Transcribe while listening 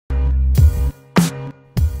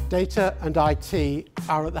Data and IT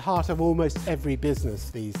are at the heart of almost every business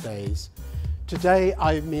these days. Today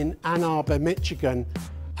I'm in Ann Arbor, Michigan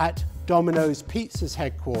at Domino's Pizza's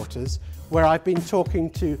headquarters, where I've been talking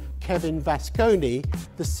to Kevin Vasconi,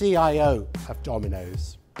 the CIO of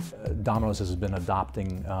Domino's. Domino's has been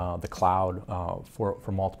adopting the cloud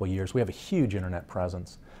for multiple years. We have a huge internet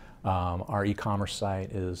presence. Our e-commerce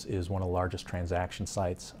site is one of the largest transaction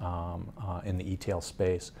sites in the e-tail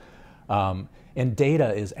space. And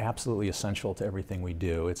data is absolutely essential to everything we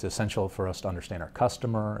do. It's essential for us to understand our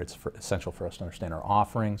customer, it's essential for us to understand our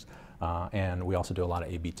offerings, and we also do a lot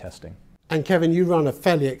of A/B testing. And Kevin, you run a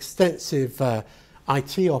fairly extensive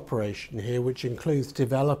IT operation here, which includes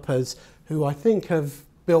developers who I think have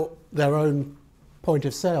built their own point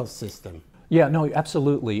of sale system. Yeah, no,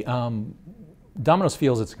 absolutely. Domino's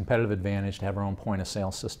feels it's a competitive advantage to have our own point of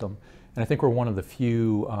sale system. And I think we're one of the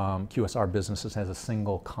few QSR businesses that has a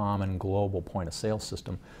single common global point of sale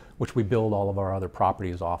system, which we build all of our other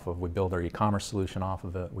properties off of. We build our e-commerce solution off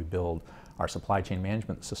of it. We build our supply chain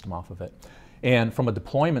management system off of it. And from a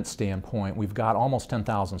deployment standpoint, we've got almost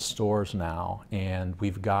 10,000 stores now, and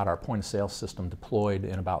we've got our point of sale system deployed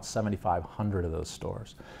in about 7,500 of those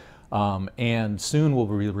stores. And soon we'll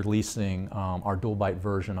be releasing our dual byte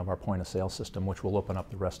version of our point of sale system, which will open up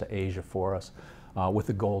the rest of Asia for us, with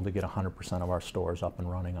the goal to get 100% of our stores up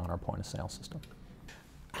and running on our point of sale system.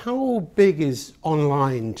 How big is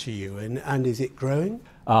online to you, and is it growing?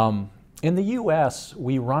 In the US,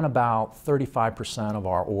 we run about 35% of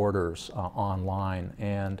our orders online,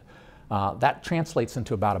 and that translates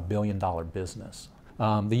into about $1 billion business.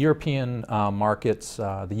 The European markets,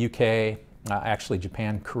 the UK, actually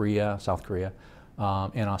Japan, Korea, South Korea,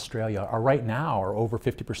 and Australia are right now over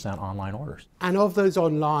 50% online orders. And of those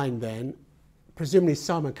online then, presumably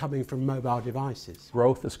some are coming from mobile devices.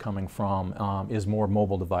 Growth is coming from is more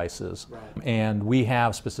mobile devices. Right. And we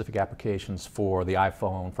have specific applications for the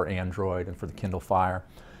iPhone, for Android, and for the Kindle Fire.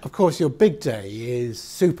 Of course, your big day is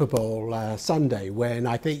Super Bowl Sunday, when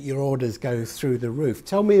I think your orders go through the roof.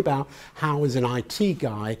 Tell me about how, as an IT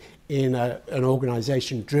guy in an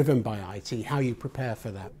organization driven by IT, how you prepare for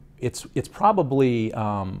that. It's probably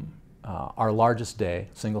our largest day,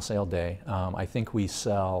 single sale day. I think we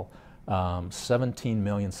sell 17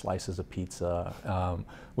 million slices of pizza,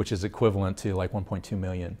 which is equivalent to like 1.2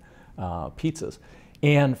 million pizzas.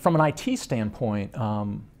 And from an IT standpoint,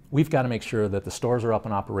 we've got to make sure that the stores are up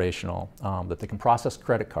and operational, that they can process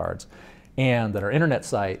credit cards, and that our internet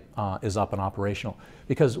site is up and operational.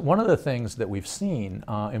 Because one of the things that we've seen,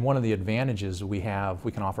 and one of the advantages we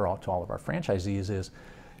can offer to all of our franchisees is,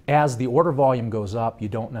 as the order volume goes up, you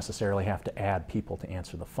don't necessarily have to add people to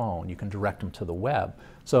answer the phone. You can direct them to the web.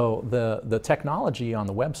 So the technology on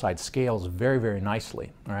the website scales very, very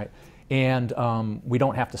nicely, all right? And we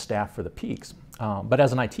don't have to staff for the peaks. But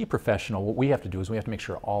as an IT professional, what we have to do is we have to make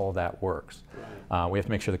sure all of that works. Right. We have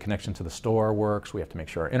to make sure the connection to the store works. We have to make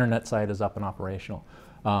sure our internet site is up and operational.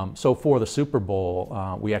 So for the Super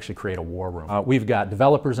Bowl, we actually create a war room. We've got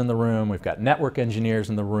developers in the room, we've got network engineers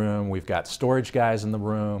in the room, we've got storage guys in the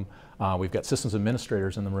room, we've got systems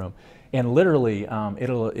administrators in the room. And literally,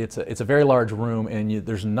 it's a very large room, and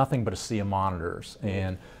there's nothing but a sea of monitors.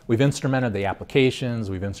 And we've instrumented the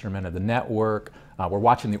applications, we've instrumented the network, we're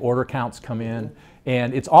watching the order counts come in,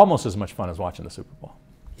 and it's almost as much fun as watching the Super Bowl.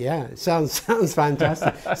 Yeah, it sounds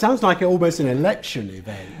fantastic. Sounds like almost an election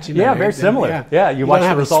event. You know? Yeah, very similar. Yeah, you watch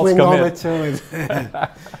the results come in.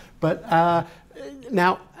 But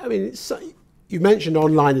now, I mean, you mentioned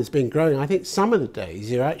online has been growing. I think some of the days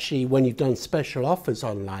you're actually, when you've done special offers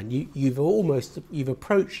online, you've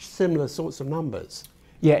approached similar sorts of numbers.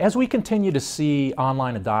 Yeah, as we continue to see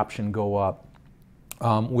online adoption go up,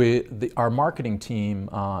 our marketing team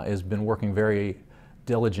has been working very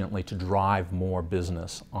diligently to drive more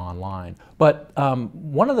business online. But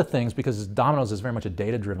one of the things, because Domino's is very much a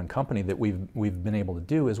data-driven company, that we've been able to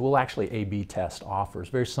do is we'll actually A/B test offers,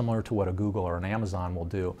 very similar to what a Google or an Amazon will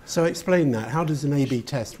do. So explain that. How does an A/B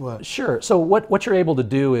test work? Sure. So what you're able to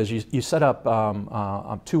do is you set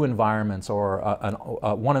up two environments, or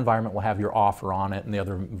one environment will have your offer on it, and the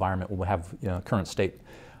other environment will have current state.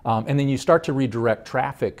 And then you start to redirect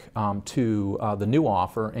traffic to the new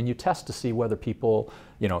offer, and you test to see whether people,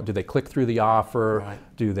 do they click through the offer, right.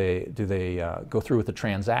 do they go through with the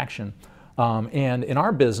transaction. And in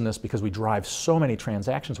our business, because we drive so many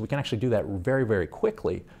transactions, we can actually do that very, very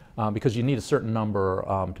quickly, because you need a certain number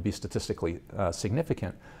to be statistically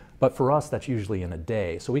significant. But for us, that's usually in a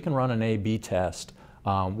day. So we can run an A/B test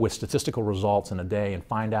with statistical results in a day and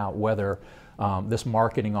find out whether this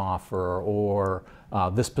marketing offer or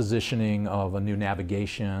this positioning of a new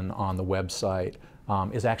navigation on the website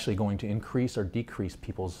is actually going to increase or decrease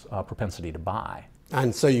people's propensity to buy.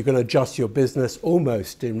 And so you're going to adjust your business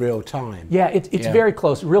almost in real time. Yeah, it's very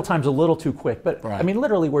close. Real time's a little too quick, but Right. I mean,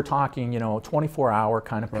 literally, we're talking, 24-hour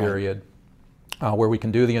kind of period where we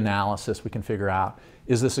can do the analysis. We can figure out,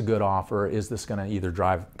 is this a good offer? Is this going to either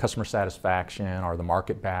drive customer satisfaction or the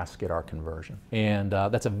market basket or conversion? And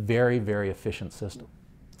that's a very, very efficient system.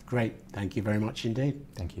 Great. Thank you very much indeed.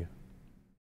 Thank you.